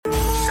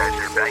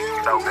your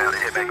bank so well to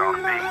hit back on the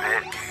beat,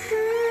 man.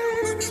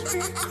 Keeps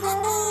me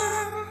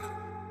going.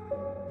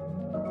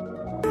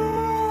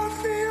 You're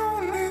the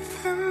only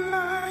thing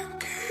that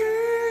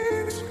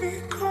keeps me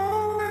going.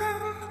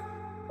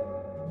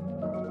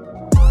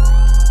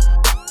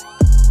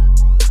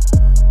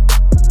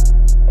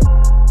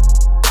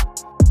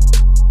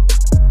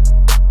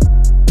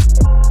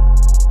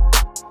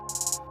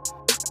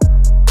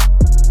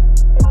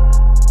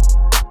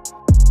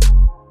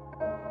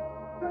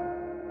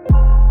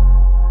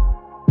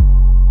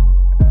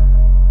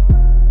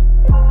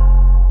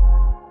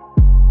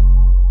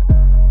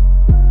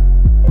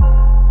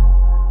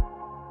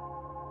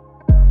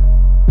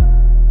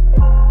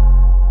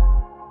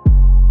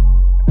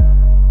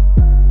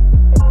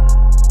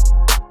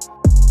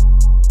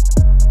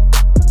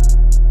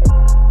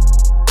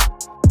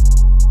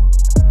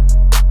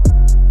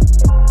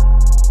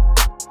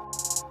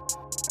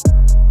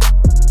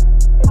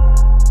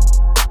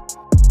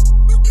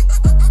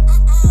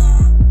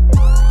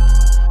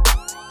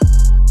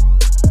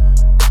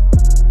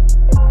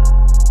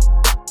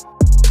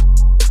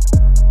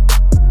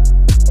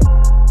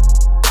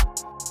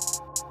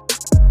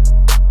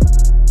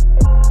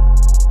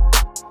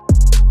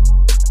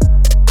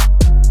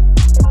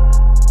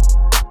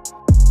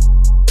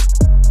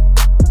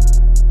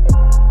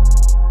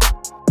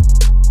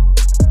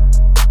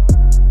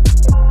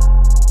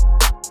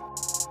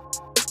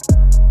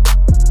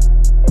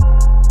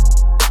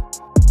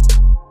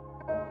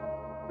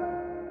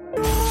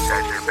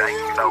 That's your bank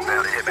so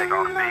well to hit back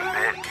on the beat,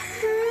 man.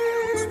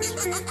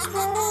 Keeps me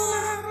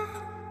going.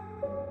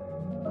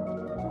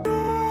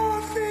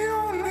 You're the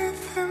only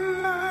thing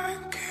that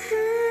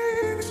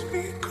keeps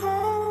me going.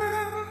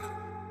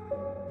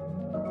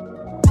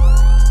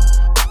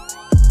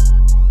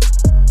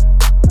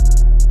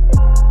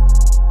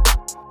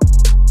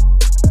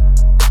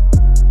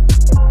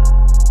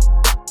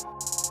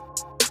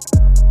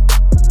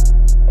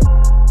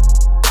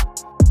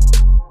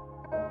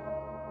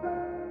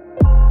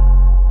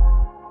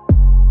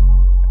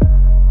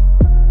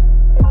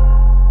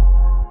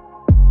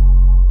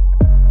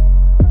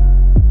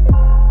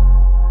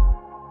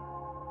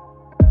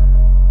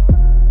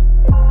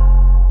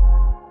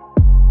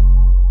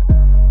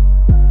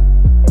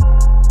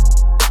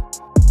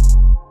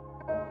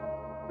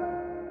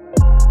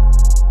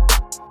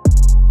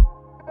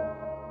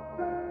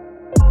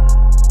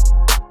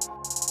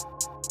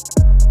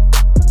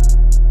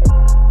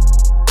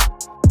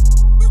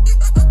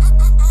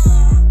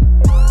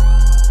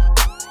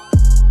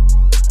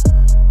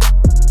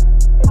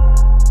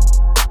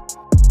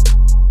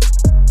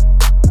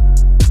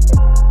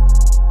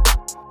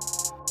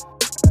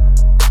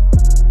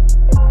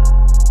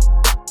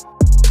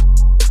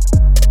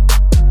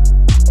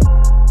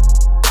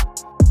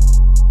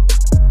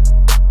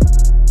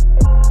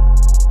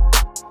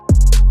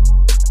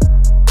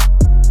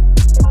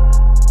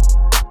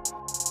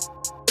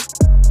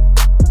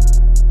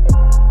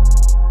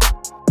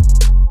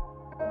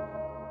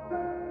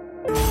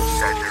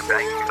 That's your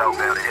bank so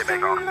well to hit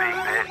back on the beat,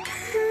 man.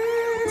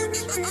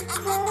 Keeps me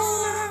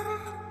going.